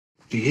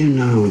Do you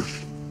know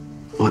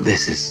what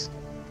this is?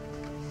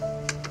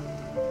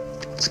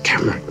 It's a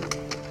camera.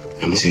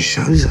 And it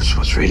shows us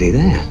what's really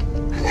there.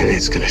 And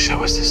it's going to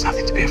show us there's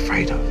nothing to be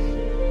afraid of.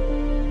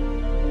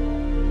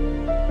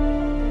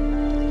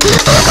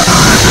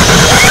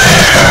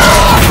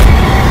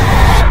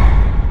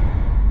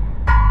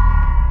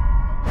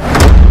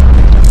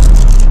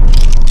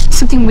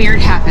 Something weird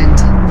happened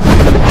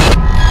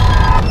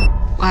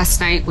last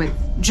night with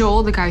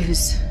Joel, the guy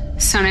whose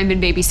son I've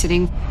been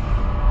babysitting.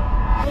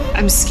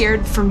 I'm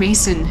scared for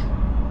Mason.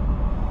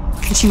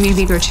 Could you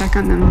maybe go check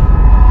on them?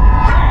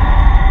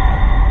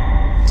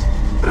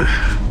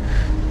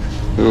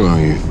 Who are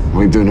you?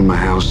 What are you doing in my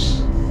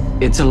house?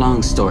 It's a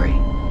long story.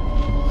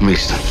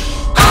 Mason.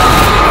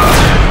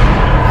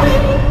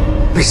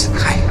 Mason,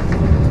 hi.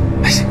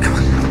 Mason, come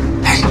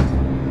on. Hey.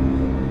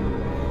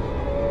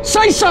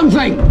 Say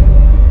something!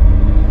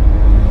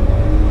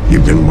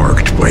 You've been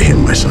marked by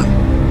him, my son.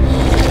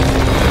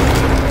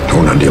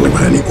 We're not dealing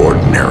with any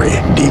ordinary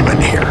demon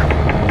here.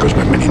 Goes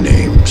by many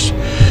names,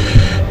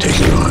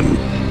 taking on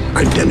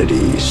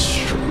identities,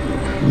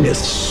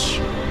 myths,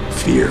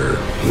 fear,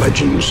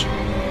 legends.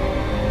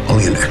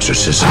 Only an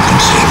exorcism can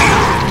save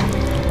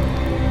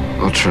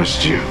you. I'll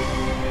trust you.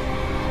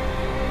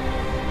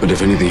 But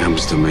if anything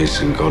happens to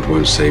Mason, God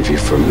won't save you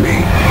from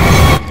me.